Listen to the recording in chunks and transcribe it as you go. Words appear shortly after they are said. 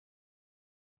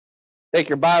Take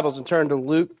your Bibles and turn to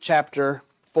Luke chapter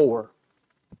 4.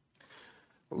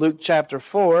 Luke chapter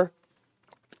 4,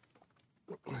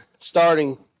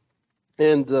 starting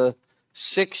in the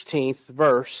 16th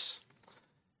verse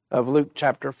of Luke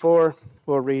chapter 4.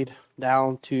 We'll read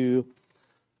down to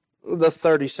the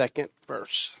 32nd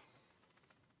verse.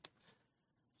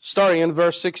 Starting in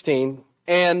verse 16,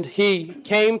 "And he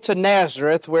came to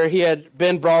Nazareth, where he had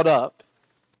been brought up.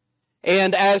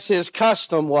 And as his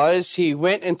custom was, he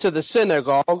went into the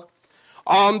synagogue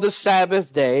on the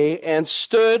Sabbath day and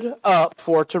stood up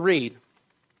for to read.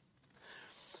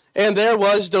 And there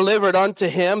was delivered unto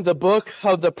him the book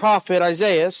of the prophet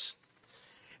Isaiah.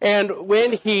 And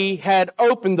when he had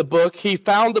opened the book, he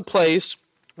found the place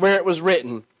where it was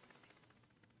written,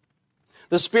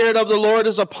 The Spirit of the Lord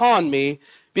is upon me,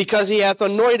 because he hath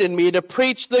anointed me to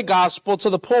preach the gospel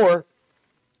to the poor.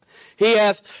 He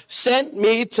hath sent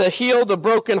me to heal the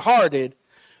brokenhearted,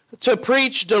 to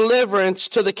preach deliverance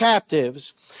to the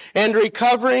captives, and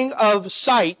recovering of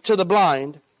sight to the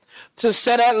blind, to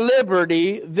set at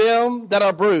liberty them that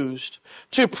are bruised,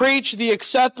 to preach the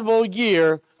acceptable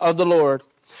year of the Lord.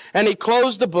 And he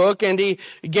closed the book, and he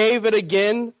gave it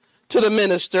again to the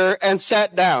minister, and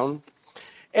sat down.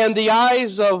 And the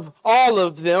eyes of all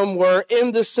of them were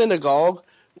in the synagogue,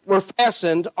 were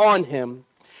fastened on him.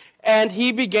 And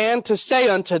he began to say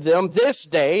unto them, This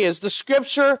day is the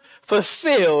scripture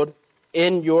fulfilled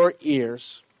in your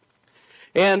ears.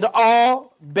 And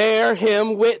all bare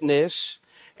him witness,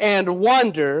 and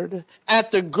wondered at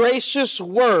the gracious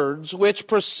words which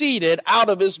proceeded out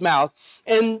of his mouth.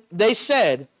 And they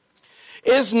said,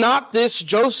 Is not this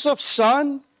Joseph's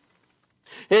son?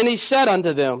 And he said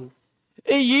unto them,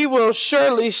 Ye will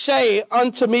surely say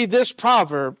unto me this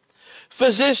proverb,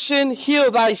 Physician,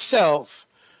 heal thyself.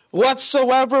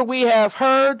 Whatsoever we have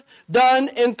heard done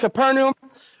in Capernaum,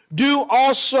 do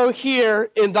also here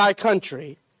in thy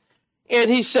country.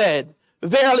 And he said,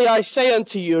 Verily I say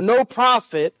unto you, no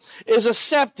prophet is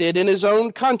accepted in his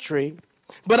own country.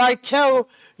 But I tell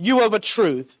you of a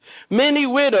truth. Many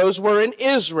widows were in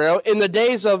Israel in the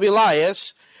days of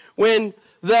Elias, when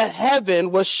the heaven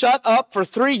was shut up for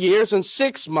 3 years and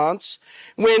 6 months,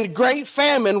 when great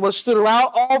famine was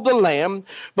throughout all the land,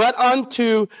 but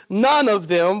unto none of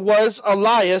them was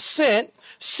Elias sent,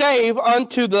 save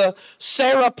unto the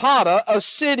Sarepta, a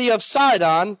city of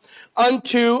Sidon,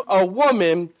 unto a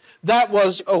woman that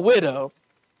was a widow.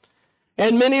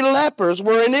 And many lepers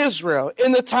were in Israel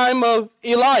in the time of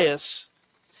Elias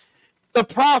the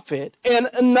prophet, and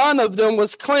none of them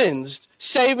was cleansed,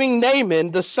 saving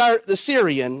Naaman the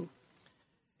Syrian.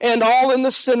 And all in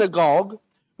the synagogue,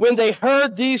 when they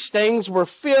heard these things, were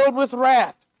filled with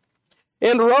wrath,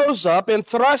 and rose up and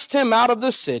thrust him out of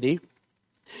the city,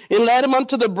 and led him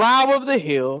unto the brow of the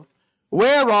hill,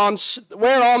 whereon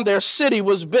their city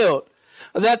was built,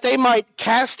 that they might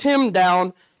cast him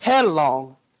down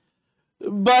headlong.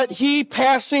 But he,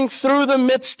 passing through the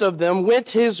midst of them,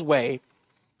 went his way,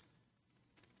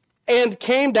 and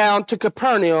came down to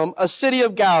Capernaum, a city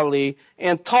of Galilee,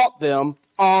 and taught them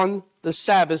on the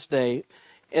Sabbath day.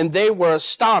 And they were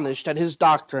astonished at his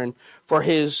doctrine, for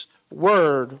his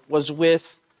word was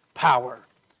with power.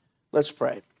 Let's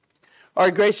pray.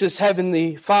 Our gracious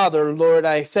Heavenly Father, Lord,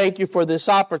 I thank you for this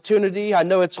opportunity. I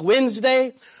know it's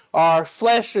Wednesday. Our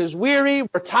flesh is weary.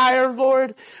 We're tired,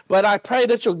 Lord. But I pray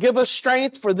that you'll give us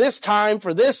strength for this time,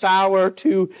 for this hour,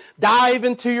 to dive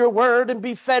into your word and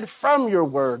be fed from your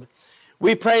word.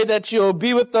 We pray that you'll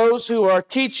be with those who are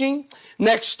teaching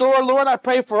next door, Lord. I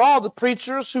pray for all the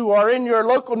preachers who are in your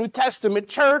local New Testament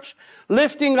church,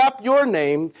 lifting up your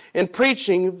name and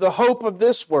preaching the hope of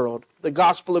this world, the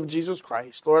gospel of Jesus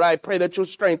Christ. Lord, I pray that you'll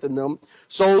strengthen them.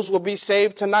 Souls will be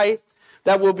saved tonight,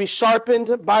 that will be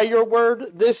sharpened by your word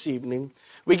this evening.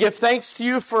 We give thanks to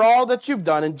you for all that you've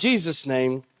done. In Jesus'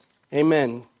 name,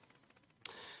 amen.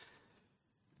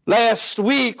 Last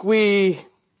week, we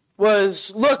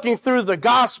was looking through the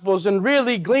Gospels and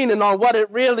really gleaning on what it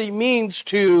really means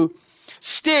to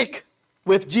stick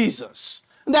with Jesus.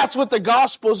 And that's what the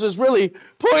Gospels is really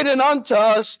pointing unto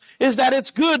us, is that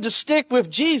it's good to stick with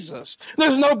Jesus.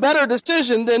 There's no better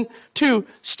decision than to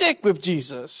stick with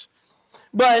Jesus.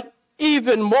 But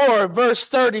even more, verse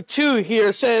 32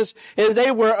 here says, And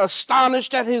they were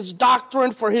astonished at his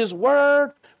doctrine, for his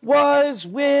word was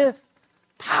with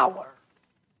power.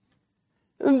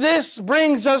 And this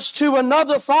brings us to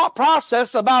another thought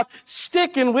process about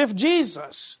sticking with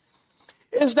Jesus,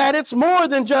 is that it's more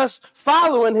than just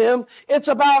following him. It's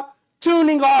about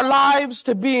tuning our lives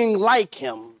to being like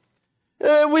him.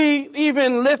 We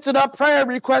even lifted up prayer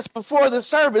requests before the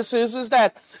services, is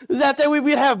that we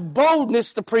would have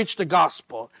boldness to preach the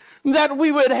gospel, that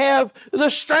we would have the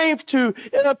strength to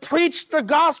preach the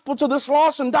gospel to this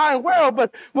lost and dying world.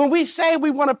 But when we say we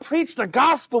want to preach the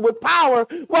gospel with power,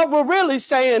 what we're really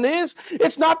saying is,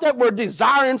 it's not that we're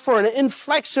desiring for an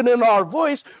inflection in our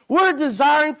voice. We're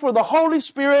desiring for the Holy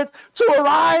Spirit to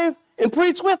arrive and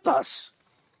preach with us,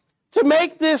 to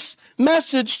make this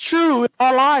message true in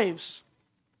our lives.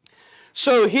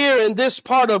 So here in this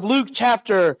part of Luke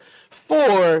chapter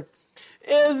 4,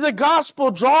 the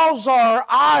gospel draws our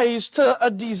eyes to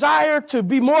a desire to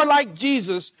be more like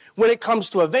Jesus when it comes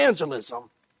to evangelism,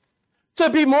 to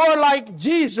be more like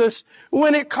Jesus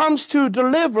when it comes to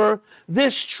deliver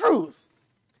this truth.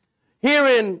 Here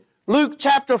in Luke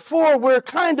chapter 4, we're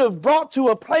kind of brought to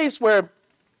a place where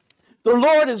the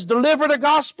Lord has delivered the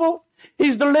gospel.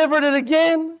 He's delivered it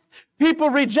again.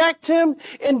 People reject him,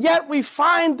 and yet we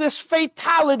find this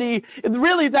fatality,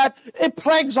 really, that it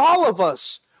plagues all of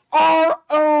us, our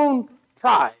own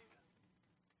pride.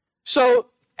 So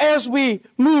as we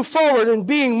move forward in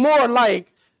being more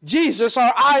like Jesus,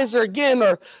 our eyes are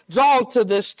drawn to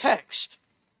this text.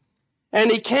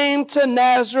 And he came to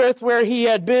Nazareth where he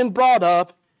had been brought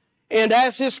up, and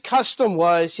as his custom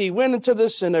was, he went into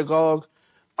the synagogue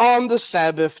on the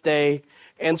Sabbath day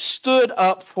and stood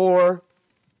up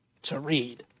to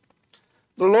read.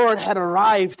 The Lord had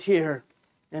arrived here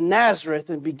in Nazareth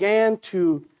and began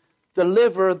to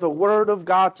deliver the word of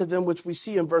God to them, which we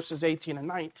see in verses 18 and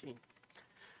 19.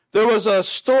 There was a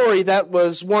story that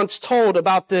was once told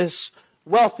about this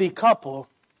wealthy couple.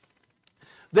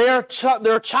 Their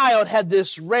child had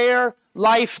this rare,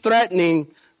 life-threatening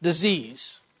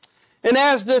disease. And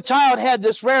as the child had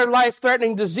this rare,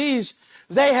 life-threatening disease,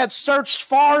 they had searched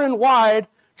far and wide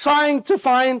trying to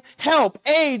find help,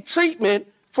 aid, treatment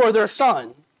for their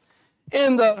son.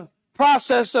 In the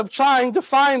process of trying to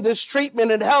find this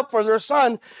treatment and help for their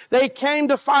son, they came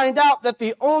to find out that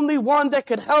the only one that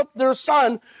could help their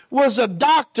son was a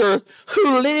doctor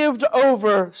who lived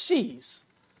overseas.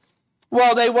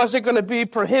 Well, they wasn't going to be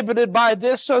prohibited by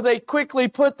this, so they quickly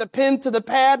put the pen to the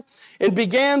pad and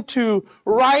began to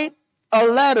write a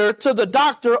letter to the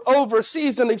doctor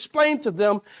overseas and explain to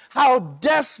them how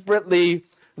desperately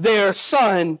their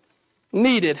son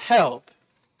needed help.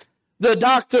 The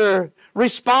doctor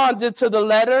responded to the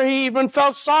letter. He even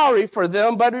felt sorry for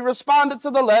them, but he responded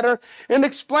to the letter and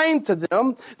explained to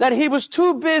them that he was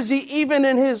too busy, even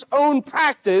in his own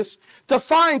practice, to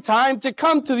find time to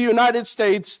come to the United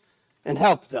States and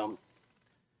help them.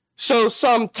 So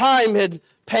some time had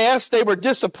passed. They were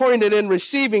disappointed in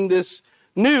receiving this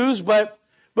news, but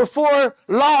before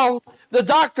long, the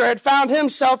doctor had found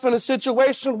himself in a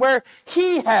situation where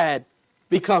he had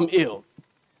become ill.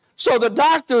 So the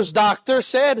doctor's doctor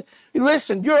said,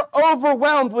 listen, you're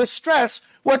overwhelmed with stress.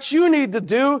 What you need to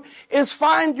do is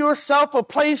find yourself a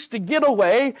place to get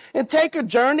away and take a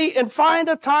journey and find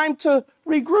a time to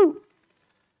regroup.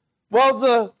 Well,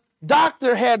 the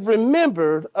doctor had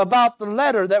remembered about the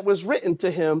letter that was written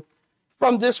to him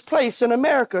from this place in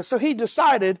America. So he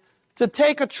decided to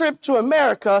take a trip to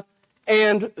America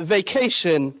and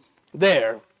vacation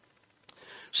there.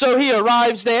 So he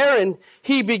arrives there and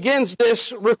he begins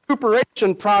this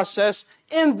recuperation process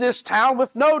in this town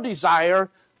with no desire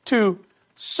to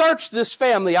search this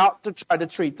family out to try to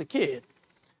treat the kid.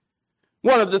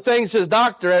 One of the things his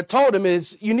doctor had told him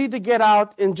is, you need to get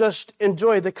out and just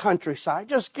enjoy the countryside.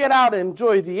 Just get out and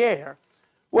enjoy the air.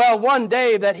 Well, one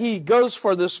day that he goes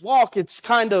for this walk, it's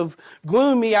kind of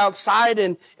gloomy outside,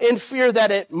 and in fear that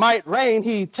it might rain,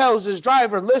 he tells his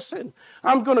driver, listen,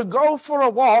 I'm going to go for a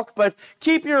walk, but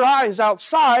keep your eyes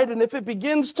outside, and if it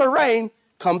begins to rain,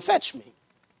 come fetch me.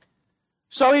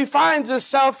 So he finds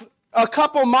himself a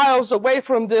couple miles away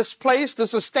from this place,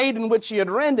 this estate in which he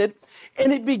had rented,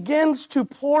 and it begins to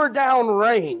pour down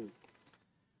rain.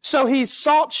 So he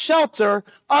sought shelter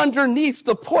underneath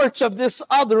the porch of this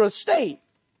other estate.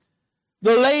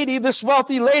 The lady, this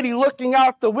wealthy lady, looking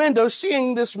out the window,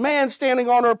 seeing this man standing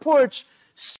on her porch,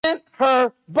 sent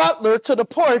her butler to the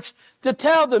porch to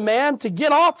tell the man to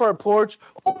get off her porch,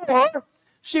 or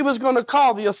she was going to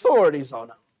call the authorities on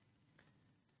him.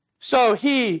 So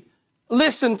he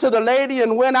listened to the lady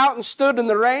and went out and stood in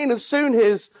the rain, and soon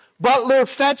his butler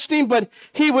fetched him, but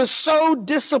he was so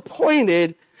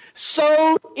disappointed,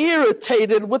 so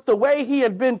irritated with the way he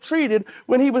had been treated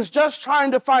when he was just trying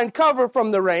to find cover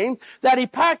from the rain, that he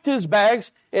packed his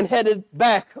bags and headed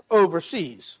back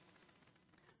overseas.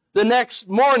 The next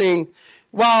morning,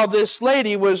 while this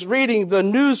lady was reading the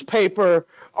newspaper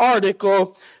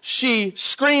article, she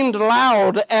screamed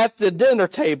loud at the dinner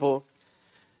table.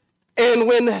 And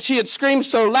when she had screamed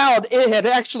so loud, it had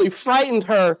actually frightened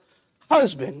her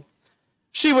husband.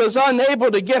 She was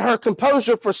unable to get her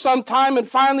composure for some time. And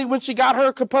finally, when she got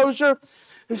her composure,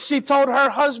 she told her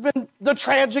husband the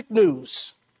tragic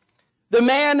news. The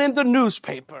man in the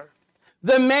newspaper,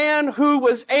 the man who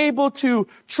was able to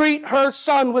treat her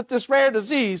son with this rare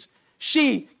disease,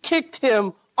 she kicked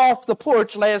him off the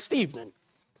porch last evening.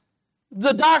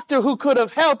 The doctor who could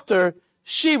have helped her,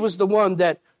 she was the one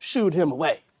that shooed him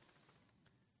away.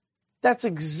 That's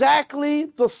exactly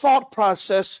the thought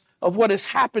process of what has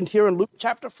happened here in Luke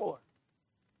chapter 4.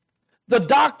 The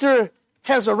doctor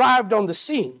has arrived on the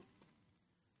scene.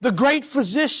 The great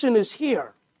physician is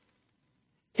here.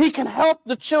 He can help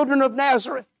the children of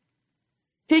Nazareth.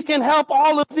 He can help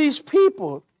all of these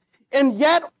people. And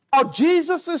yet, while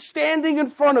Jesus is standing in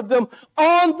front of them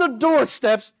on the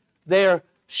doorsteps, they're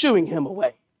shooing him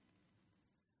away.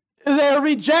 They're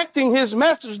rejecting his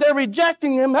message. They're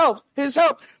rejecting his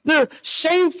help. They're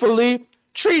shamefully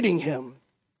treating him.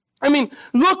 I mean,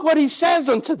 look what he says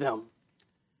unto them.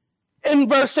 In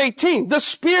verse 18, the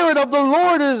Spirit of the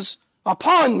Lord is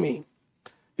upon me,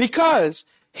 because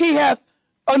he hath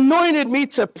anointed me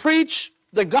to preach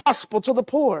the gospel to the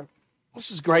poor.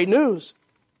 This is great news.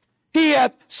 He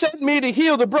hath sent me to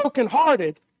heal the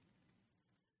brokenhearted,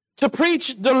 to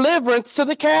preach deliverance to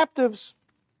the captives,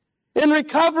 and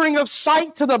recovering of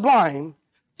sight to the blind,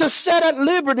 to set at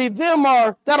liberty them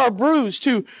that are bruised,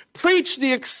 to preach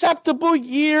the acceptable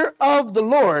year of the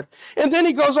Lord. And then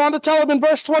he goes on to tell them in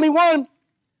verse 21,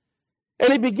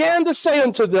 and he began to say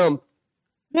unto them,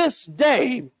 this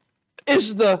day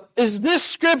is this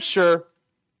scripture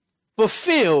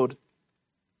fulfilled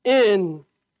in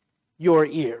your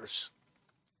ears.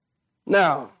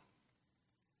 Now,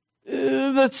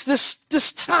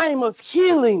 this time of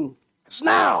healing is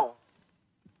now.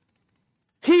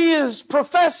 He is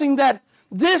professing that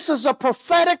this is a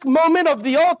prophetic moment of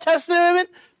the Old Testament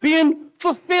being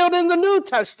fulfilled in the New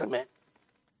Testament.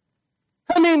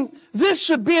 I mean, this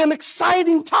should be an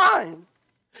exciting time.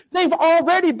 They've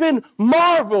already been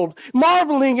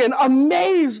marveling and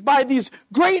amazed by these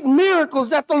great miracles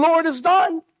that the Lord has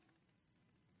done.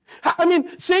 I mean,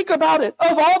 think about it.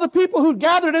 Of all the people who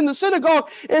gathered in the synagogue,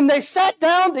 and they sat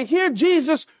down to hear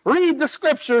Jesus read the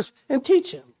scriptures and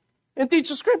teach the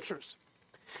scriptures.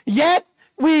 Yet,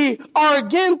 we are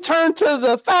again turned to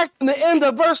the fact in the end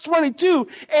of verse 22,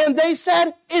 and they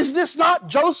said, is this not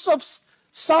Joseph's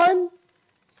son?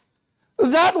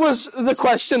 That was the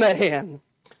question at hand.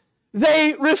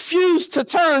 They refused to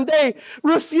turn. They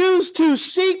refused to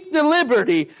seek the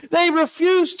liberty. They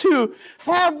refused to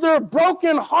have their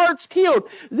broken hearts healed.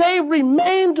 They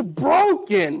remained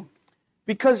broken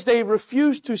because they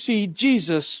refused to see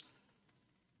Jesus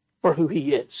for who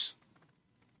he is.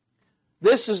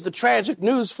 This is the tragic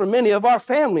news for many of our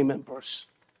family members.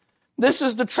 This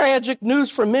is the tragic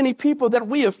news for many people that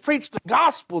we have preached the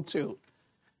gospel to.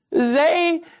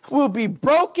 They will be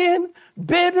broken,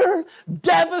 bitter,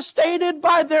 devastated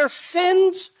by their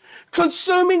sins,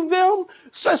 consuming them,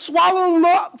 swallowing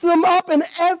them up in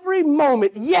every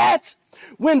moment. Yet,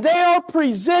 when they are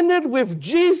presented with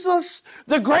Jesus,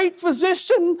 the great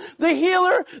physician, the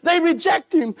healer, they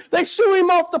reject him. They shoo him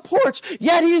off the porch.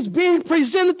 Yet he's being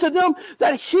presented to them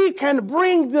that he can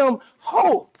bring them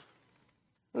hope.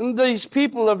 And these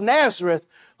people of Nazareth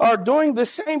are doing the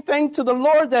same thing to the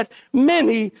Lord that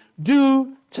many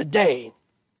do today.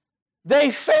 They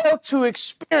fail to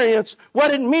experience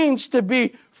what it means to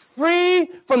be free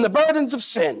from the burdens of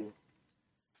sin,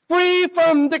 free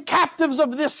from the captives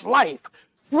of this life,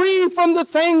 free from the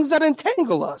things that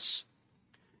entangle us.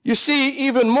 You see,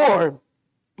 even more,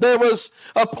 there was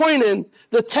a point in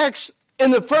the text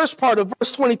in the first part of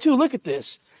verse 22. Look at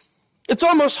this. It's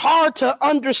almost hard to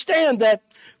understand that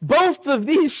both of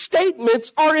these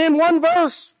statements are in one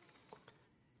verse.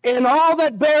 And all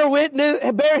that bear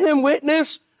him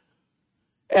witness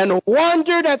and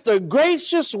wondered at the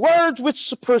gracious words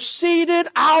which proceeded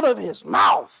out of his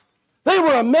mouth. They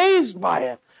were amazed by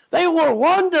it. They were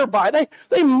wondered by it.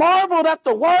 They marveled at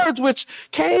the words which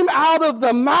came out of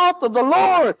the mouth of the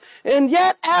Lord. And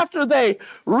yet after they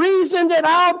reasoned it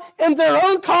out in their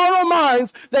own carnal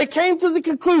minds, they came to the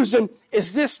conclusion,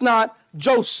 is this not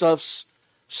Joseph's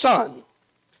son?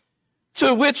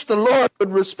 To which the Lord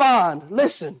would respond,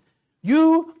 listen,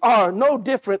 you are no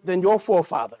different than your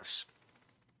forefathers.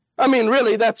 I mean,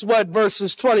 really, that's what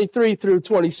verses 23 through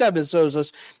 27 shows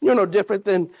us. You're no different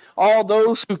than all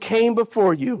those who came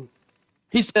before you.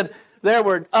 He said there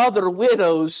were other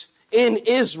widows in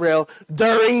Israel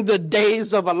during the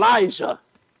days of Elijah.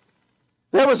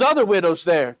 There was other widows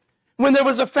there. when there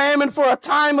was a famine for a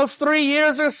time of 3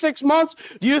 years or 6 months?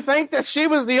 Do you think that she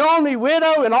was the only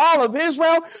widow in all of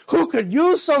Israel who could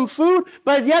use some food,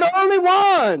 but yet only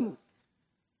one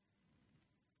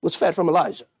was fed from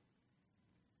Elijah?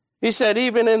 He said,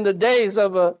 even in the days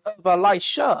of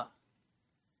Elisha,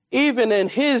 even in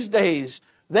his days,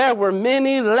 there were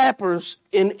many lepers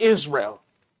in Israel.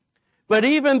 But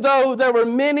even though there were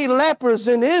many lepers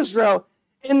in Israel,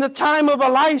 in the time of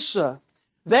Elisha,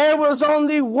 there was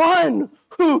only one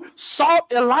who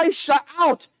sought Elisha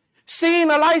out, seeing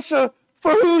Elisha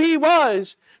for who he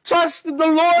was, trusted the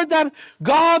Lord that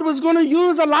God was going to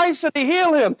use Elisha to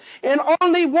heal him. And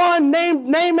only one named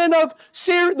Naaman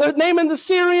the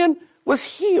Syrian was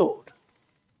healed.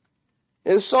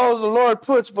 And so the Lord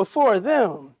puts before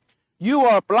them, you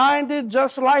are blinded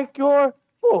just like your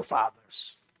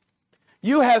forefathers.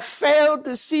 You have failed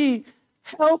to see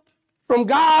help from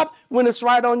God when it's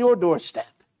right on your doorstep.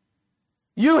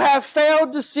 You have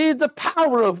failed to see the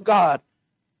power of God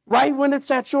right when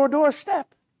it's at your doorstep.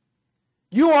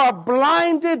 You are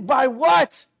blinded by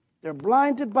what? They're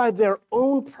blinded by their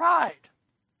own pride.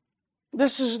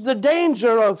 This is the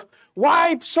danger of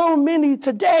why so many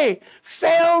today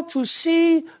fail to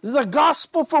see the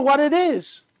gospel for what it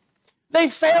is. They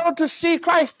fail to see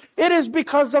Christ. It is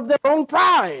because of their own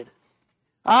pride.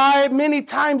 I, many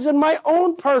times in my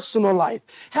own personal life,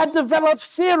 had developed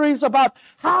theories about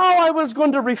how I was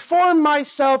going to reform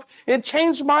myself and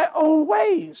change my own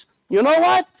ways. You know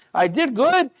what? I did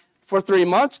good for 3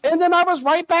 months, and then I was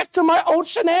right back to my old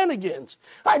shenanigans.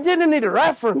 I didn't need a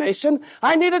reformation.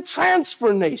 I needed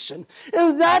transformation.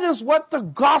 And that is what the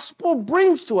gospel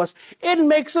brings to us. It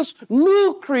makes us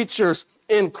new creatures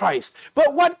in Christ.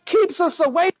 But what keeps us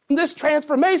away from this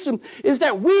transformation is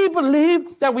that we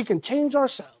believe that we can change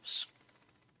ourselves.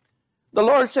 The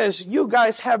Lord says, you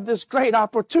guys have this great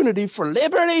opportunity for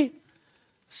liberty,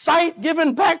 sight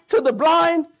given back to the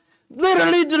blind,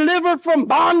 literally delivered from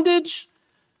bondage.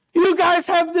 You guys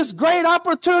have this great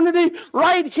opportunity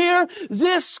right here.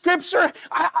 This scripture,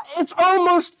 it's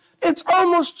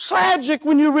almost tragic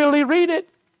when you really read it,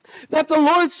 that the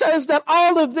Lord says that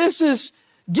all of this is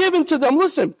given to them.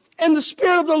 Listen, and the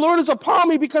Spirit of the Lord is upon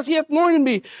me because he hath anointed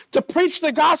me to preach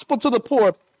the gospel to the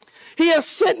poor. He has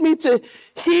sent me to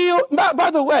heal.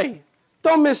 By the way,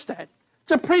 don't miss that.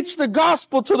 To preach the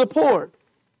gospel to the poor.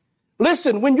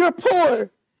 Listen, when you're poor,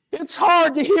 it's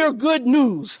hard to hear good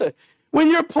news. When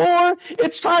you're poor,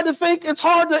 it's hard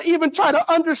to even try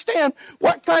to understand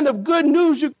what kind of good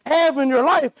news you have in your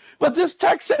life. But this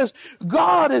text says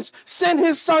God has sent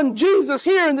his son Jesus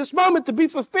here in this moment to be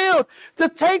fulfilled, to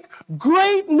take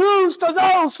great news to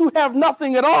those who have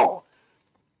nothing at all.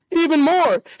 Even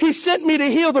more, he sent me to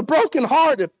heal the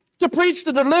brokenhearted, to preach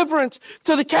the deliverance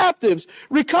to the captives,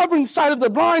 recovering sight of the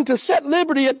blind, to set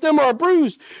liberty at them who are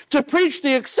bruised, to preach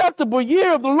the acceptable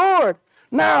year of the Lord.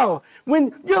 Now,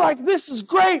 when you're like, this is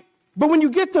great, but when you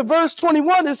get to verse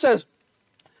 21, it says,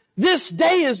 this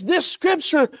day is this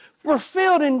scripture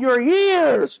fulfilled in your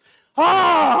ears.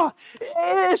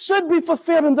 It should be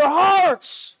fulfilled in their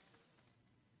hearts.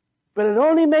 But it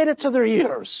only made it to their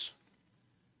ears.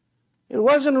 It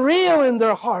wasn't real in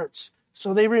their hearts,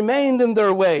 so they remained in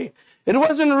their way. It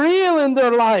wasn't real in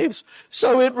their lives,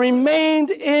 so it remained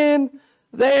in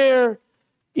their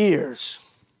ears.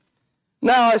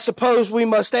 Now, I suppose we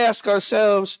must ask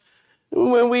ourselves,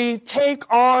 when we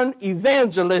take on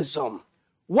evangelism,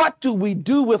 what do we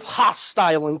do with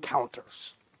hostile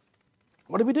encounters?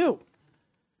 What do we do?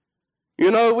 You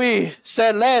know, we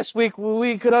said last week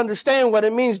we could understand what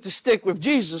it means to stick with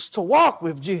Jesus, to walk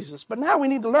with Jesus. But now we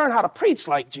need to learn how to preach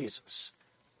like Jesus.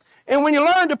 And when you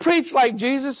learn to preach like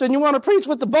Jesus and you want to preach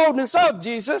with the boldness of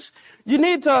Jesus, you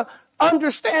need to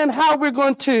understand how we're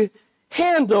going to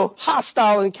handle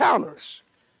hostile encounters.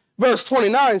 Verse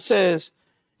 29 says,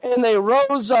 and they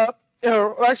rose up,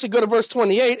 or actually go to verse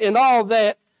 28, and all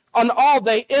they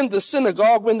in the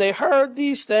synagogue, when they heard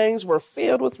these things, were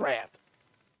filled with wrath,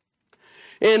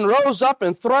 and rose up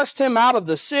and thrust him out of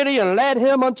the city and led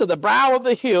him unto the brow of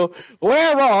the hill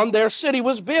whereon their city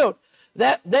was built,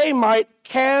 that they might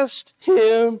cast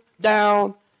him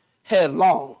down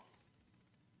headlong.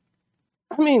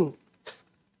 I mean,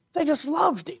 they just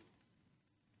loved him.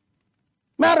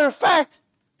 Matter of fact,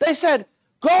 they said,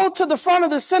 go to the front of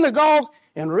the synagogue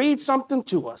and read something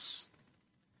to us.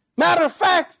 Matter of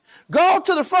fact, go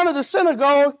to the front of the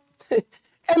synagogue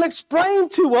and explain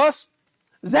to us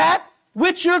that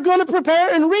which you're going to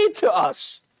prepare and read to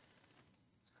us.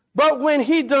 But when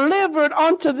he delivered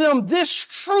unto them this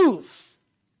truth,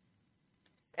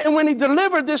 and when he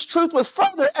delivered this truth with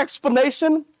further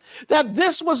explanation, that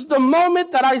this was the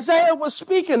moment that Isaiah was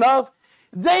speaking of,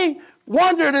 they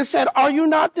wondered and said, are you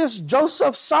not this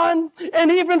Joseph's son?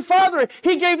 And even further,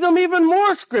 he gave them even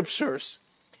more scriptures.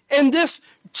 And this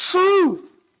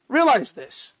truth, realize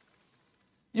this.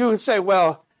 You would say,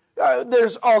 well,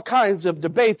 there's all kinds of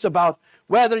debates about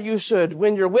whether you should,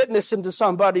 when you're witnessing to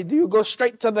somebody, do you go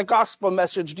straight to the gospel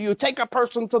message? Do you take a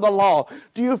person to the law?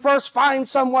 Do you first find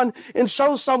someone and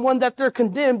show someone that they're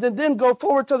condemned and then go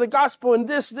forward to the gospel and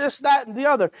this, that, and the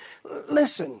other?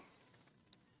 Listen.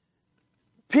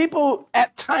 People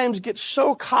at times get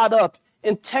so caught up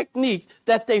in technique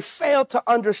that they fail to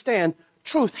understand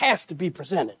truth has to be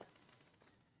presented.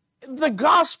 The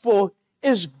gospel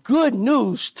is good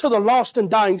news to the lost and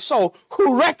dying soul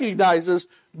who recognizes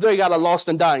they got a lost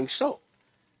and dying soul.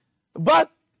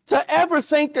 But to ever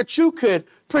think that you could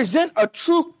present a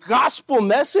true gospel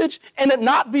message and it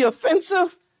not be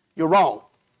offensive, you're wrong.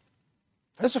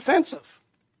 It's offensive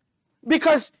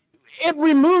because it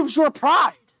removes your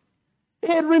pride.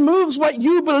 It removes what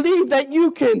you believe that you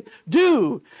can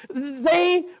do.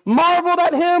 They marveled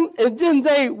at him, and then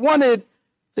they wanted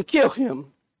to kill him.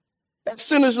 As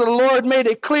soon as the Lord made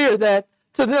it clear that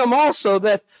to them also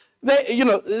that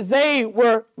they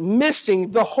were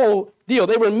missing the whole deal.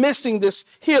 They were missing this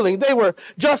healing. They were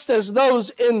just as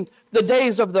those in the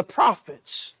days of the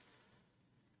prophets.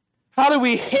 How do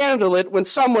we handle it when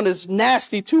someone is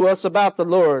nasty to us about the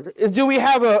Lord? Do we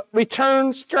have a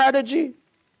return strategy?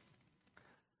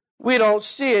 We don't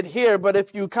see it here, but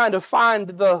if you kind of follow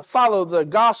the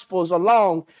Gospels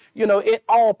along, it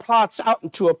all plots out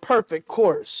into a perfect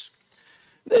course.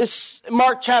 This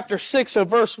Mark chapter 6 and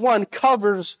verse 1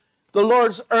 covers the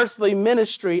Lord's earthly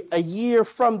ministry a year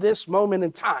from this moment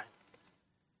in time.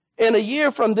 And a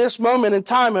year from this moment in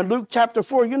time in Luke chapter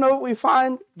 4, you know what we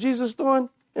find Jesus doing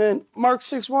in Mark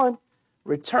 6:1?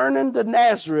 Returning to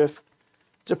Nazareth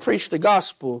to preach the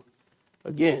gospel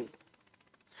again.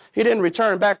 He didn't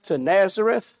return back to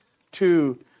Nazareth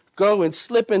to go and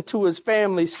slip into his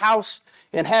family's house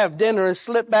and have dinner and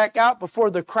slip back out before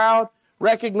the crowd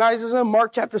recognizes him.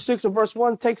 Mark chapter 6 and verse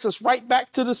 1 takes us right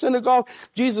back to the synagogue.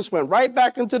 Jesus went right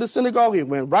back into the synagogue. He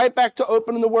went right back to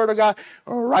opening the word of God,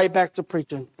 or right back to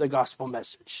preaching the gospel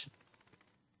message.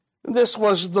 This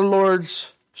was the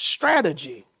Lord's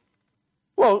strategy.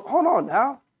 Well, hold on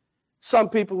now. Some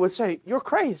people would say, you're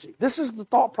crazy. This is the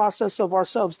thought process of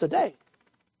ourselves today.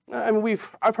 I mean,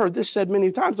 I've heard this said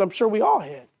many times. I'm sure we all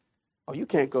had. Oh, you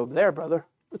can't go there, brother.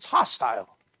 It's hostile.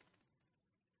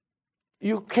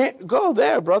 You can't go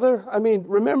there, brother. I mean,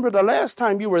 remember the last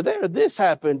time you were there, this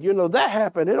happened. That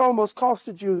happened. It almost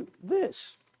costed you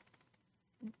this.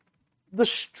 The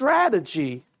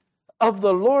strategy of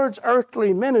the Lord's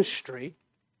earthly ministry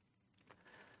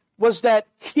was that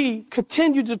he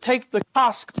continued to take the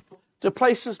gospel to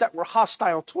places that were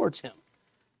hostile towards him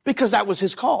because that was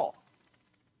his call.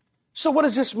 So what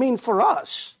does this mean for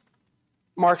us?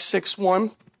 Mark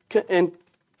 6:1 in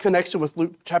connection with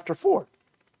Luke chapter 4.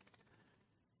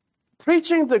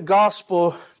 Preaching the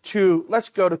gospel to, let's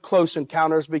go to close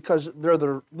encounters because they're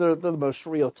the most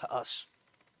real to us.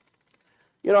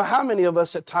 How many of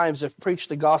us at times have preached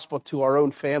the gospel to our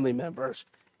own family members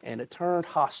and it turned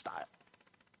hostile?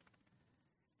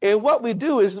 And what we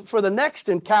do is for the next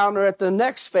encounter at the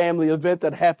next family event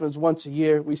that happens once a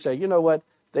year, we say, you know what?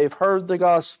 They've heard the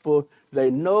gospel. They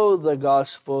know the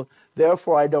gospel.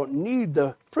 Therefore, I don't need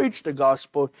to preach the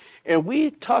gospel. And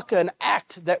we took an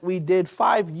act that we did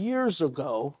 5 years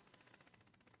ago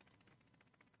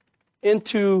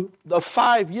into the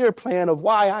 5-year plan of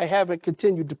why I haven't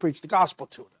continued to preach the gospel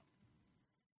to them.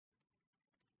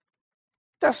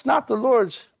 That's not the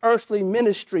Lord's earthly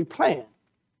ministry plan.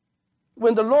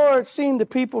 When the Lord seen the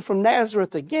people from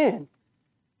Nazareth again,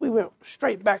 we went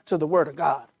straight back to the Word of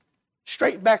God.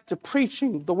 Straight back to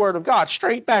preaching the Word of God,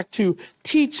 straight back to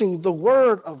teaching the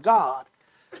Word of God.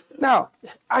 Now,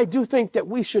 I do think that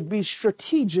we should be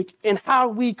strategic in how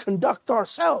we conduct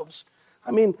ourselves. I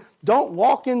mean, don't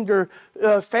walk in your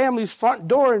family's front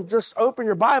door and just open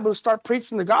your Bible and start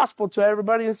preaching the gospel to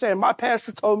everybody and saying, my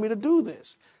pastor told me to do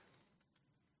this.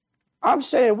 I'm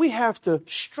saying we have to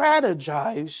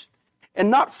strategize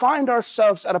and not find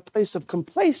ourselves at a place of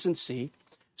complacency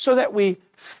so that we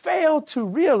fail to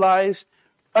realize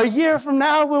a year from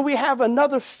now when we have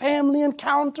another family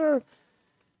encounter,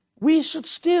 we should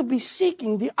still be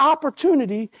seeking the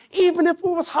opportunity, even if it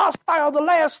was hostile the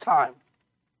last time,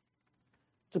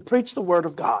 to preach the Word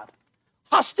of God.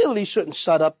 Hostility shouldn't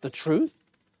shut up the truth.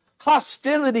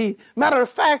 Hostility, matter of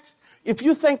fact, if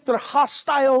you think they're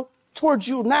hostile towards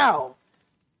you now,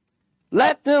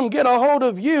 let them get a hold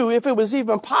of you, if it was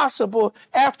even possible,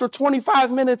 after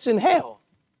 25 minutes in hell.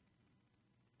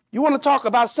 You want to talk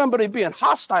about somebody being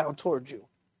hostile towards you?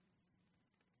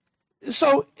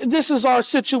 So this is our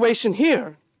situation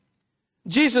here.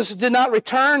 Jesus did not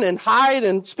return and hide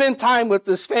and spend time with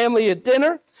his family at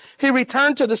dinner. He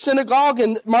returned to the synagogue,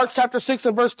 and Mark chapter 6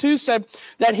 and verse 2 said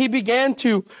that he began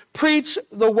to preach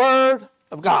the word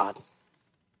of God.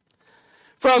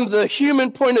 From the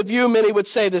human point of view, many would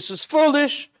say this is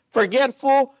foolish,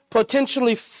 forgetful,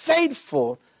 potentially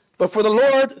faithful. But for the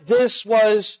Lord, this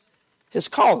was his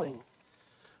calling.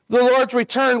 The Lord's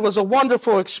return was a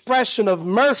wonderful expression of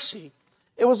mercy.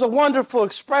 It was a wonderful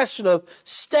expression of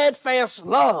steadfast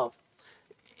love.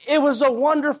 It was a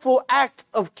wonderful act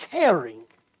of caring.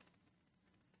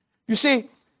 You see,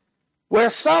 where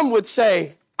some would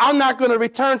say, I'm not going to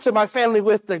return to my family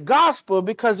with the gospel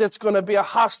because it's going to be a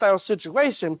hostile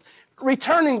situation,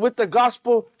 returning with the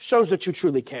gospel shows that you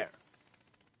truly care.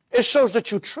 It shows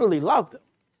that you truly love them.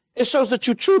 It shows that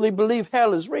you truly believe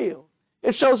hell is real.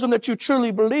 It shows them that you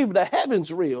truly believe that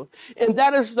heaven's real. And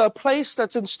that is the place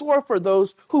that's in store for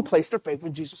those who place their faith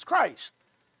in Jesus Christ.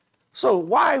 So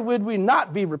why would we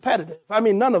not be repetitive? I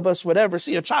mean, none of us would ever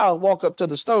see a child walk up to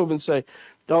the stove and say,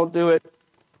 don't do it,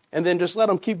 and then just let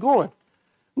them keep going.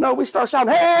 No, we start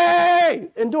shouting, hey,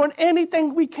 and doing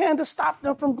anything we can to stop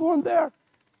them from going there.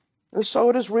 And so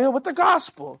it is real with the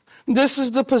gospel. This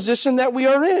is the position that we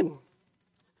are in.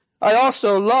 I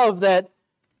also love that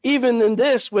even in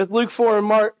this with Luke 4 and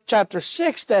Mark chapter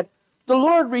 6, that the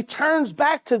Lord returns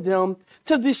back to them,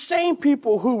 to the same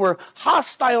people who were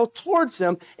hostile towards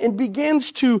them, and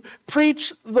begins to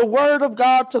preach the word of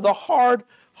God to the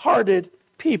hard-hearted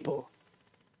people.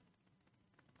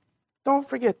 Don't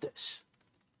forget this.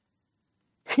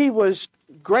 He was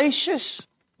gracious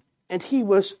and he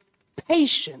was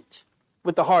patient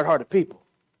with the hard-hearted people.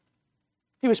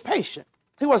 He was patient.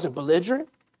 He wasn't belligerent.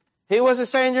 He wasn't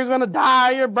saying you're going to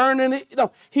die, you're burning it.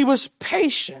 No, he was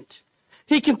patient.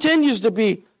 He continues to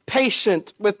be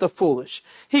patient with the foolish.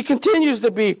 He continues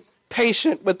to be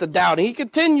patient with the doubting. He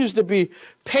continues to be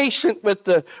patient with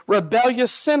the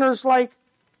rebellious sinners like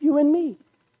you and me.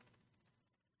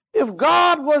 If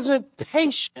God wasn't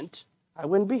patient, I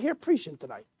wouldn't be here preaching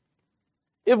tonight.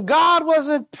 If God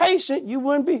wasn't patient, you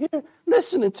wouldn't be here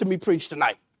listening to me preach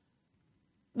tonight.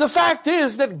 The fact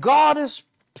is that God is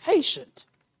patient.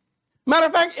 Matter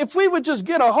of fact, if we would just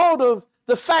get a hold of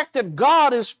the fact that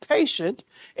God is patient,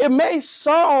 it may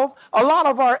solve a lot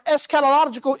of our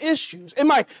eschatological issues. It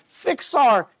might fix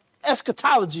our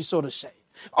eschatology, so to say,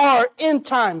 our end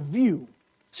time view.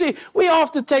 See, we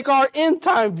often take our end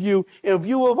time view in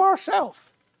view of ourselves.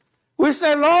 We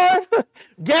say, Lord,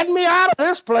 get me out of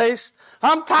this place.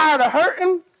 I'm tired of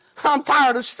hurting. I'm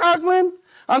tired of struggling.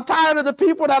 I'm tired of the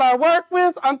people that I work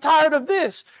with. I'm tired of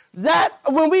this. That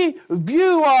when we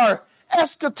view our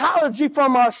eschatology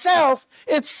from ourselves,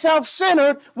 it's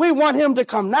self-centered. We want him to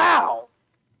come now.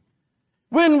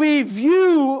 When we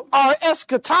view our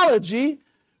eschatology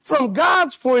from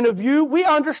God's point of view, we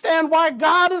understand why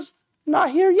God is not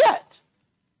here yet.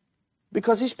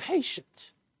 Because he's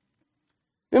patient.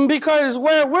 And because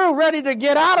where we're ready to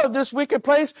get out of this wicked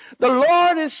place, the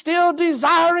Lord is still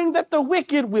desiring that the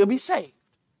wicked will be saved.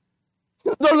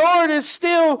 The Lord is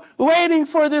still waiting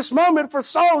for this moment for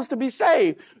souls to be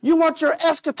saved. You want your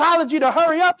eschatology to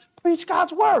hurry up? Preach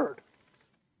God's word.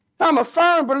 I'm a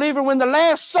firm believer when the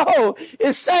last soul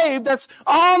is saved that's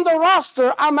on the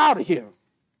roster, I'm out of here.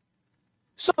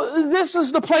 So this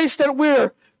is the place that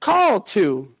we're called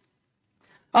to.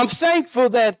 I'm thankful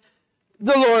that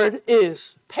the Lord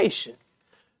is patient.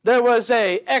 There was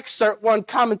an excerpt one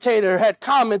commentator had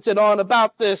commented on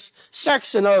about this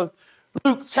section of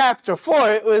Luke chapter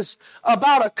 4. It was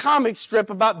about a comic strip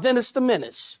about Dennis the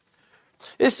Menace.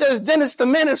 It says Dennis the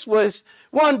Menace was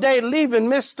one day leaving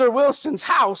Mr. Wilson's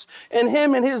house, and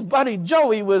him and his buddy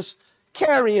Joey was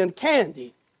carrying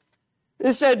candy.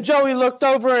 It said Joey looked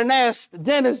over and asked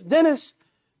Dennis, Dennis,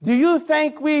 do you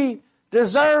think we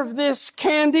deserve this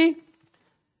candy?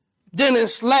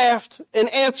 Dennis laughed and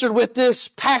answered with this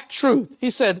packed truth. He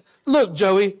said, look,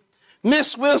 Joey,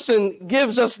 Miss Wilson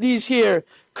gives us these here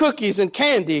cookies and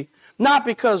candy, not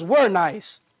because we're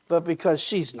nice, but because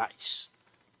she's nice.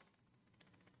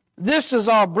 This is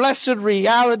our blessed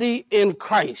reality in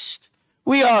Christ.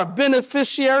 We are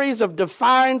beneficiaries of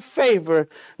divine favor,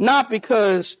 not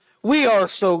because we are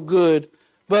so good,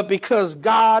 but because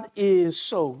God is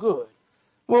so good.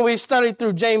 When we studied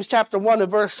through James chapter 1 and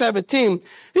verse 17,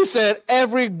 he said,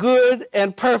 every good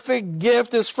and perfect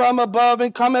gift is from above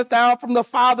and cometh down from the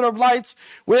Father of lights,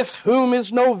 with whom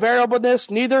is no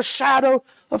variableness, neither shadow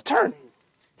of turning.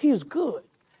 He is good.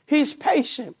 He's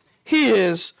patient. He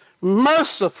is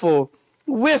merciful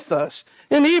with us,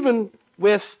 and even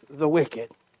with the wicked.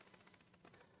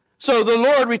 So the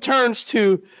Lord returns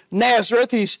to Nazareth.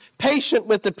 He's patient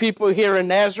with the people here in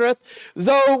Nazareth.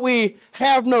 Though we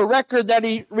have no record that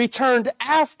he returned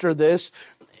after this,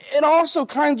 it also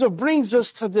kind of brings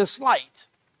us to this light.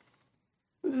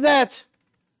 That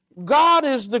God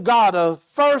is the God of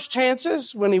first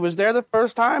chances when he was there the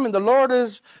first time, and the Lord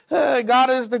is, God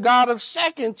is the God of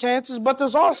second chances, but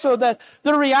there's also the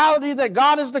reality that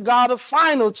God is the God of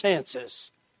final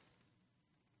chances.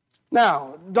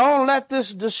 Now, don't let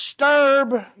this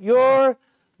disturb your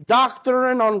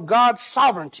doctrine on God's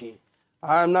sovereignty.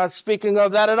 I'm not speaking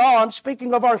of that at all. I'm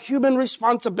speaking of our human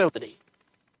responsibility.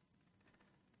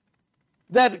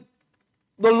 That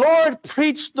the Lord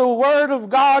preached the word of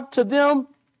God to them,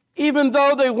 even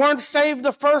though they weren't saved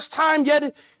the first time,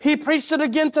 yet he preached it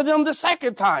again to them the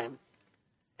second time.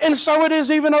 And so it is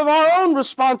even of our own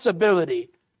responsibility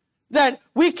that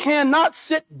we cannot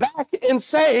sit back and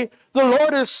say, the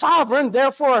Lord is sovereign,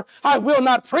 therefore I will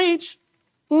not preach.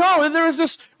 No, there is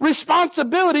this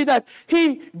responsibility that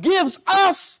he gives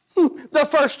us the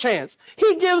first chance.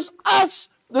 He gives us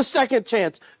the second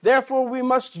chance. Therefore, we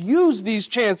must use these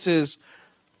chances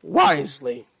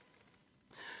wisely.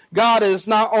 God is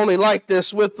not only like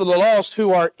this with the lost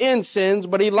who are in sins,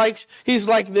 but he's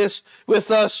like this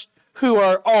with us who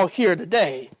are all here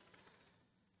today.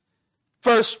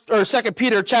 2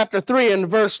 Peter chapter 3 and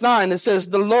verse 9, it says,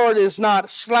 the Lord is not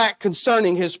slack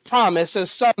concerning his promise, as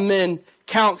some men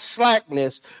count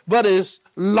slackness, but is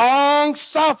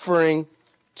long-suffering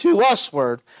to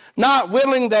usward, not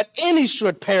willing that any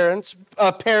should perish,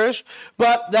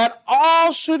 but that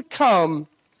all should come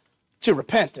to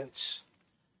repentance.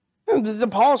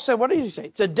 And Paul said, what did he say?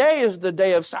 Today is the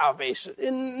day of salvation.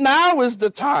 And now is the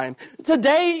time.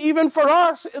 Today, even for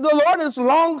us, the Lord is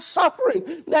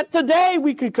long-suffering. That today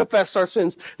we could confess our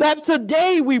sins. That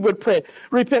today we would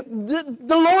repent. The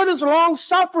Lord is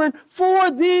long-suffering for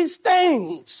these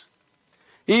things.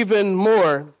 Even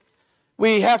more,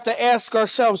 we have to ask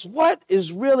ourselves, what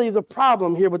is really the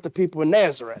problem here with the people in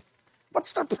Nazareth?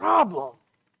 What's the problem?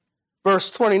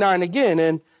 Verse 29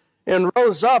 again, and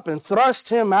rose up and thrust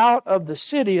him out of the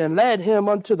city and led him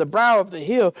unto the brow of the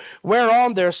hill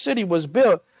whereon their city was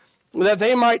built, that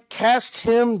they might cast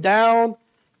him down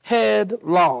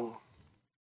headlong.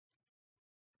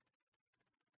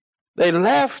 They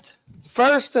left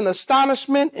first in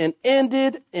astonishment and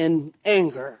ended in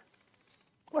anger.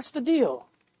 What's the deal?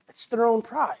 It's their own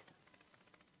pride.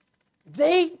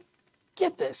 They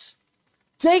get this.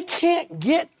 They can't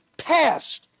get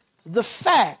past the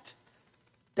fact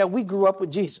that we grew up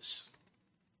with Jesus.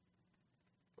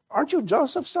 Aren't you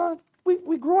Joseph's son?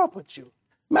 We grew up with you.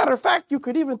 Matter of fact, you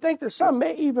could even think that some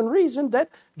may even reason that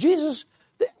Jesus,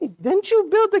 didn't you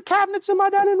build the cabinets in my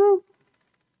dining room?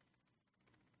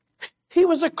 He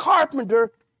was a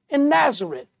carpenter in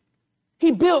Nazareth.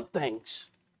 He built things.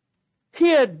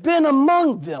 He had been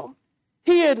among them.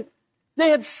 They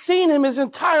had seen him his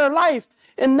entire life,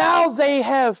 and now they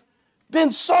have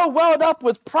been so welled up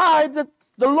with pride that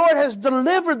the Lord has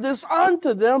delivered this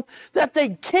unto them that they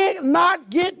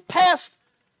cannot get past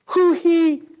who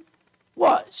he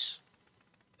was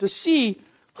to see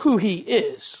who he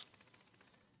is.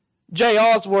 J.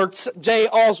 Oswald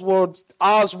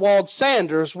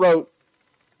Sanders wrote,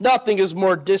 nothing is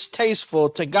more distasteful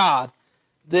to God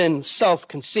than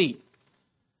self-conceit.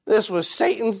 This was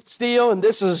Satan's deal, and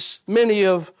this is many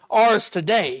of ours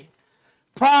today.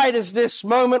 Pride is this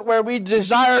moment where we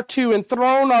desire to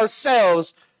enthrone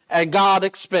ourselves at God's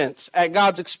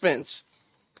expense.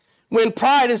 When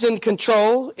pride is in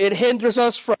control, it hinders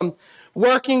us from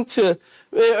it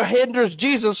hinders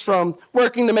Jesus from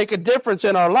working to make a difference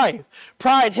in our life.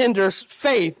 Pride hinders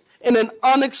faith in an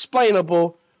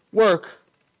unexplainable work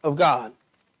of God.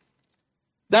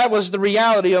 That was the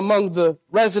reality among the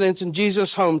residents in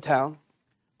Jesus' hometown.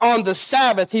 On the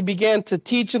Sabbath, he began to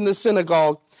teach in the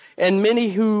synagogue, and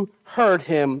many who heard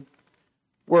him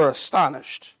were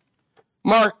astonished.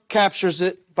 Mark captures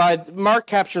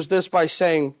this by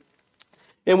saying,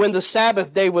 and when the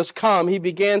Sabbath day was come, he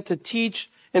began to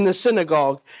teach in the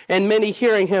synagogue, and many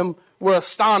hearing him were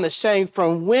astonished, saying,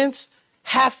 from whence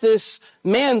hath this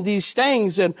man these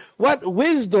things, and what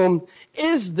wisdom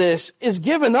is this is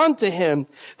given unto him,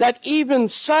 that even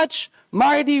such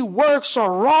mighty works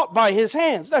are wrought by his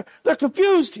hands? They're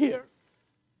confused here.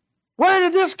 Where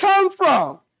did this come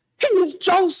from? He was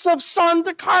Joseph's son,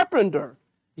 the carpenter.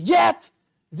 Yet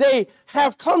they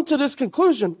have come to this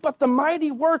conclusion, but the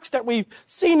mighty works that we've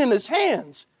seen in his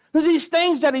hands, these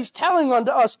things that he's telling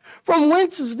unto us, from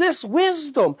whence is this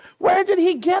wisdom? Where did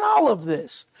he get all of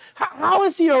this? How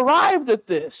has he arrived at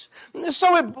this?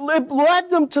 So it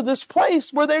led them to this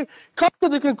place where they come to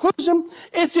the conclusion,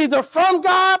 it's either from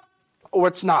God or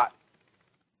it's not.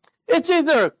 It's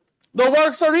either, the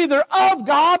works are either of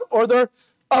God or they're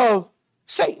of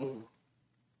Satan.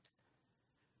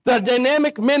 The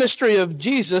dynamic ministry of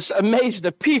Jesus amazed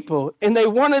the people, and they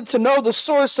wanted to know the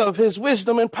source of his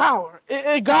wisdom and power.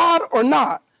 God or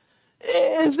not?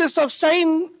 Is this of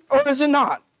Satan or is it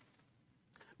not?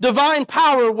 Divine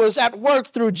power was at work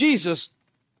through Jesus,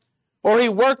 or he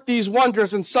worked these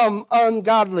wonders in some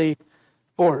ungodly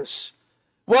force.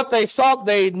 What they thought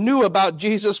they knew about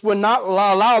Jesus would not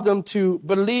allow them to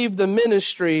believe the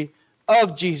ministry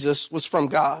of Jesus was from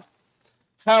God.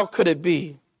 How could it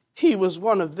be? He was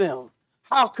one of them.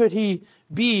 How could he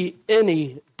be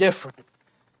any different?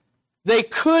 They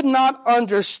could not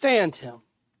understand him.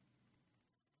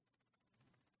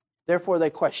 Therefore, they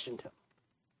questioned him.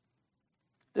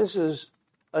 This is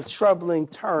a troubling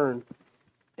turn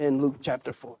in Luke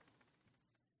chapter 4.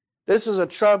 This is a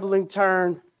troubling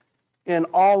turn in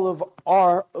all of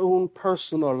our own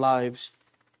personal lives,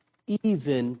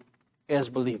 even as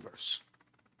believers.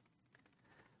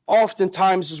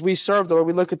 Oftentimes, as we serve the Lord,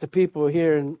 we look at the people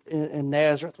here in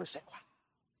Nazareth, we say, wow,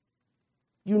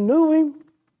 you knew him?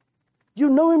 You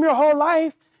knew him your whole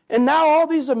life? And now all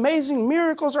these amazing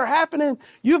miracles are happening.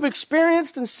 You've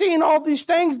experienced and seen all these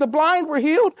things. The blind were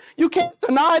healed. You can't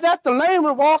deny that. The lame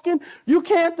were walking. You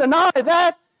can't deny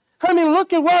that. I mean,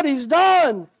 look at what he's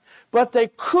done. But they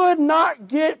could not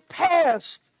get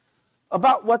past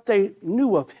about what they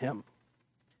knew of him.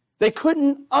 They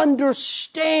couldn't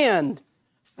understand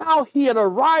how he had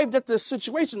arrived at this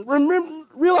situation.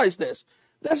 Realize this.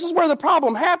 This is where the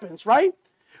problem happens, right?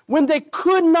 When they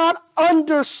could not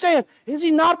understand, is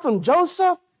he not from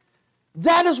Joseph?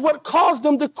 That is what caused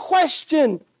them to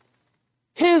question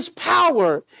his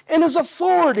power and his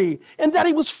authority and that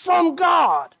he was from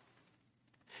God.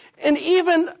 And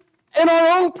even in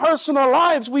our own personal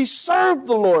lives, we serve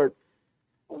the Lord.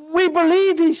 We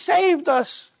believe he saved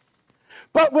us.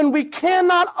 But when we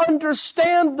cannot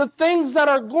understand the things that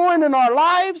are going in our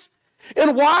lives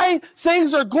and why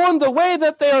things are going the way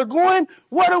that they are going,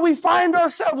 what do we find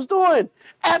ourselves doing?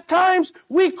 At times,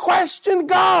 we question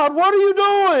God. What are you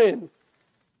doing?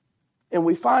 And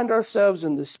we find ourselves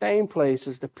in the same place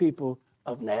as the people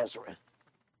of Nazareth.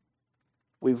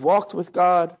 We've walked with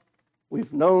God.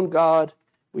 We've known God.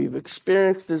 We've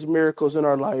experienced his miracles in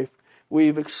our life.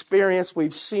 We've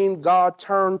seen God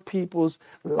turn people's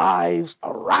lives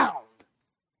around.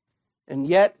 And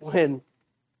yet, when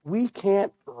we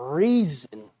can't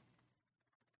reason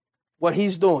what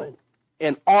he's doing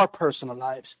in our personal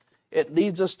lives, it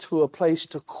leads us to a place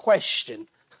to question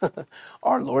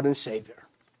our Lord and Savior.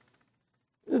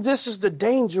 This is the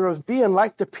danger of being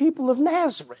like the people of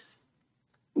Nazareth.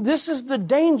 This is the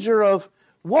danger of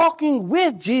walking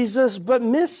with Jesus but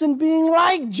missing being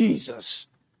like Jesus.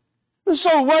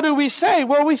 So what do we say?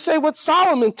 Well, we say what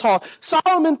Solomon taught.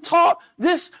 Solomon taught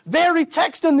this very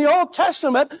text in the Old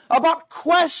Testament about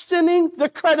questioning the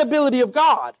credibility of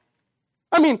God.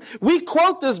 I mean, we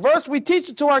quote this verse, we teach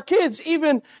it to our kids,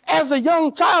 even as a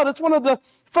young child. It's one of the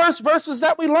first verses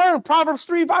that we learn, Proverbs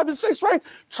 3, 5, and 6, right?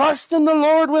 Trust in the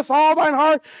Lord with all thine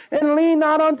heart and lean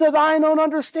not unto thine own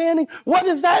understanding. What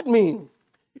does that mean?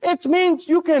 It means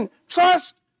you can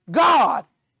trust God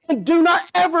and do not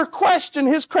ever question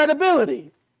his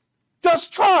credibility.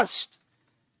 Just trust.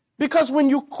 Because when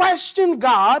you question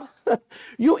God,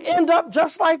 you end up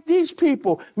just like these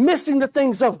people, missing the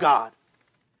things of God.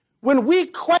 When we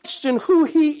question who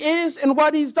he is and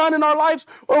what he's done in our lives,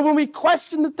 or when we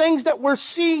question the things that we're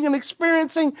seeing and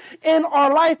experiencing in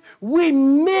our life, we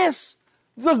miss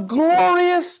the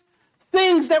glorious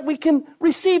things that we can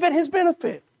receive at his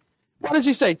benefit. What does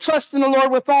he say? Trust in the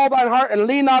Lord with all thine heart and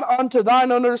lean not unto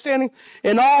thine own understanding.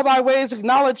 In all thy ways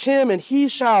acknowledge him and he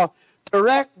shall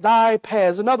direct thy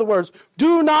paths. In other words,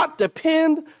 do not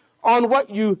depend on what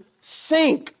you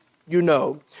think you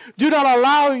know. Do not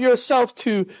allow yourself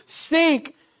to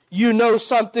think you know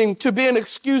something to be an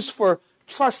excuse for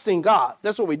trusting God.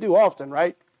 That's what we do often,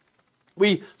 right?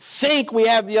 We think we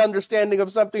have the understanding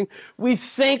of something. We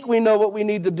think we know what we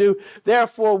need to do.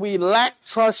 Therefore, we lack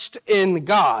trust in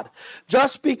God.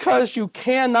 Just because you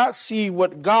cannot see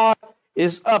what God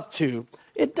is up to,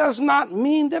 it does not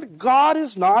mean that God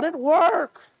is not at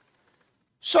work.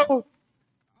 So,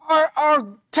 our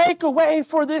takeaway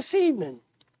for this evening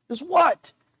is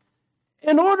what?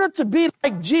 In order to be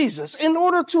like Jesus, in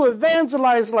order to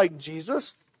evangelize like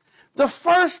Jesus, the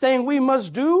first thing we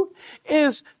must do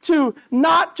is to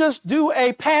not just do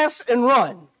a pass and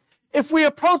run. If we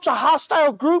approach a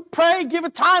hostile group, pray, give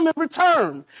it time, and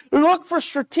return. Look for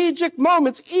strategic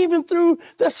moments, even through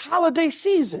this holiday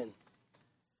season.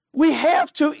 We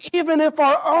have to, even if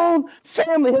our own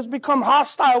family has become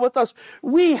hostile with us,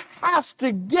 we have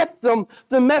to get them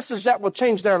the message that will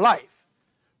change their life.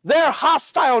 They're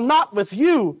hostile not with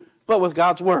you, but with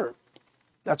God's word.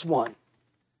 That's one.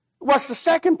 What's the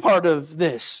second part of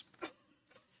this?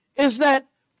 Is that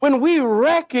when we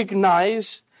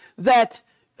recognize that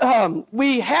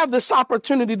we have this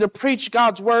opportunity to preach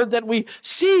God's word, that we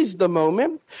seize the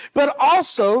moment, but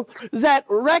also that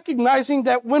recognizing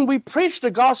that when we preach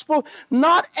the gospel,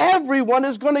 not everyone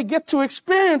is going to get to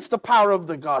experience the power of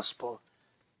the gospel.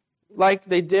 Like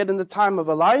they did in the time of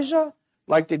Elijah,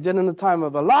 like they did in the time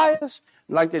of Elias,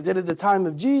 like they did at the time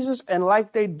of Jesus, and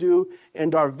like they do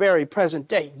in our very present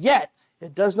day. Yet,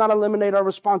 it does not eliminate our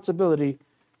responsibility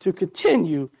to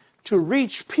continue to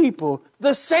reach people,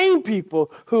 the same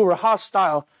people who were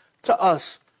hostile to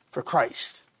us for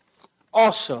Christ.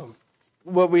 Also,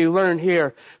 what we learn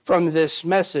here from this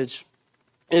message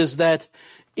is that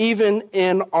even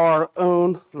in our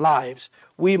own lives,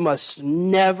 we must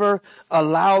never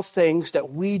allow things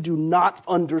that we do not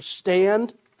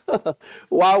understand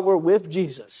while we're with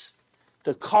Jesus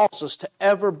to cause us to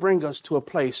ever bring us to a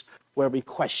place where we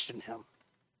question him.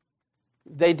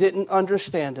 They didn't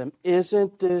understand him.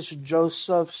 Isn't this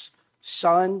Joseph's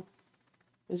son?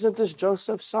 Isn't this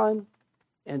Joseph's son?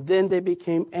 And then they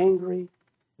became angry.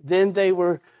 Then they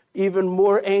were even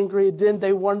more angry. Then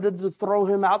they wanted to throw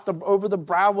him out over the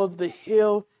brow of the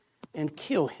hill and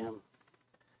kill him.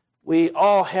 We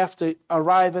all have to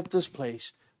arrive at this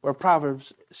place where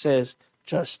Proverbs says,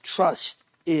 just trust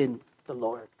in the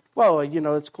Lord. Well,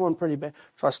 it's going pretty bad.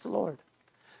 Trust the Lord.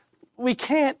 We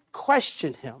can't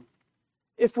question him.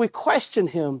 If we question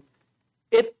him,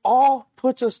 it all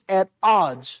puts us at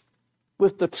odds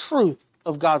with the truth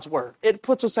of God's word. It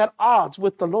puts us at odds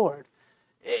with the Lord.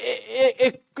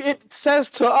 It says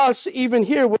to us, even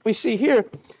here, what we see here,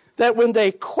 that when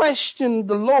they questioned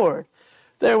the Lord,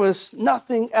 there was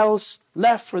nothing else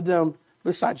left for them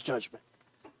besides judgment.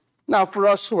 Now, for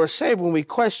us who are saved, when we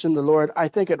question the Lord, I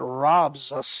think it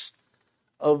robs us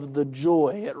of the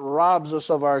joy. It robs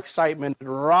us of our excitement. It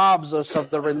robs us of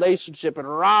the relationship. It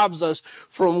robs us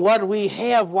from what we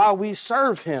have while we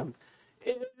serve him.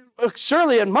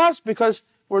 Surely it must, because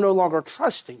we're no longer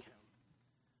trusting him.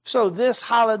 So this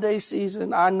holiday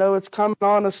season, I know it's coming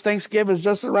on as Thanksgiving's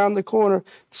just around the corner.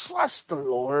 Trust the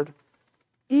Lord,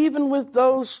 even with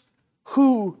those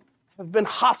who have been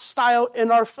hostile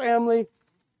in our family,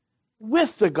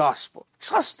 with the gospel.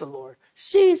 Trust the Lord.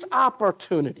 Seize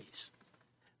opportunities.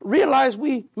 Realize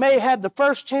we may have had the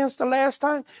first chance the last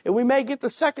time, and we may get the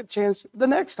second chance the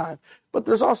next time. But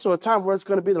there's also a time where it's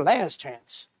going to be the last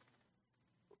chance.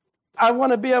 I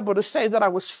want to be able to say that I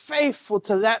was faithful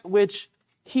to that which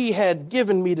he had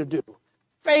given me to do.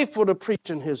 Faithful to preach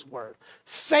in his word.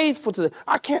 Faithful to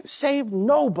I can't save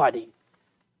nobody,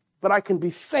 but I can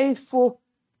be faithful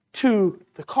to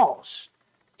the cause,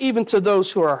 even to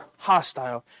those who are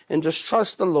hostile, and just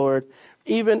trust the Lord.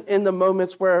 Even in the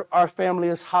moments where our family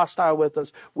is hostile with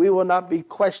us, we will not be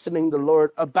questioning the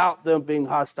Lord about them being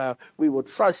hostile. We will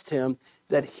trust him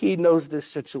that he knows this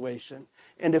situation.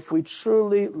 And if we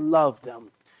truly love them,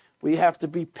 we have to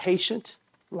be patient,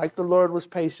 like the Lord was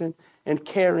patient, and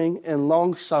caring and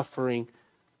long-suffering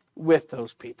with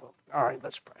those people. All right,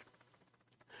 let's pray.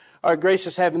 Our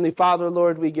gracious Heavenly Father,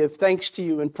 Lord, we give thanks to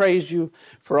you and praise you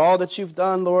for all that you've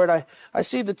done, Lord. I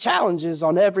see the challenges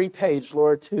on every page,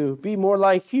 Lord, to be more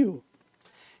like you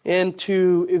and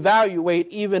to evaluate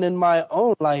even in my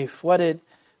own life what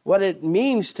it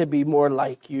means to be more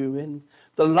like you, and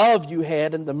the love you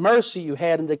had and the mercy you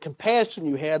had and the compassion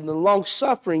you had and the long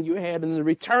suffering you had and the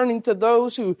returning to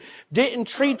those who didn't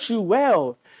treat you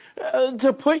well.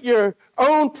 To put your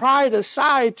own pride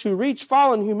aside, to reach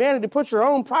fallen humanity, put your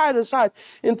own pride aside,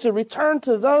 and to return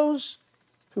to those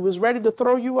who was ready to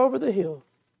throw you over the hill.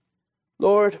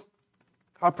 Lord,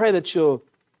 I pray that you'll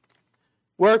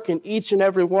work in each and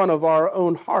every one of our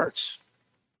own hearts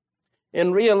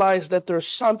and realize that there's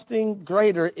something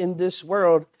greater in this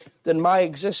world than my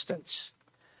existence.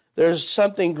 There's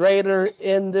something greater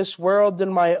in this world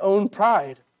than my own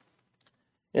pride.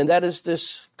 And that is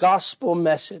this gospel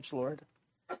message, Lord.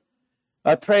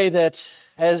 I pray that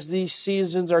as these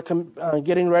seasons are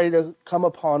getting ready to come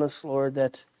upon us, Lord,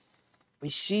 that we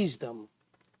seize them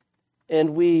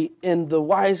and we, in the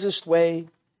wisest way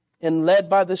and led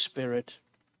by the Spirit,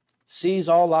 seize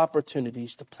all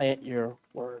opportunities to plant your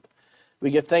word.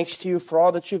 We give thanks to you for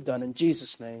all that you've done. In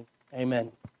Jesus' name,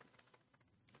 amen.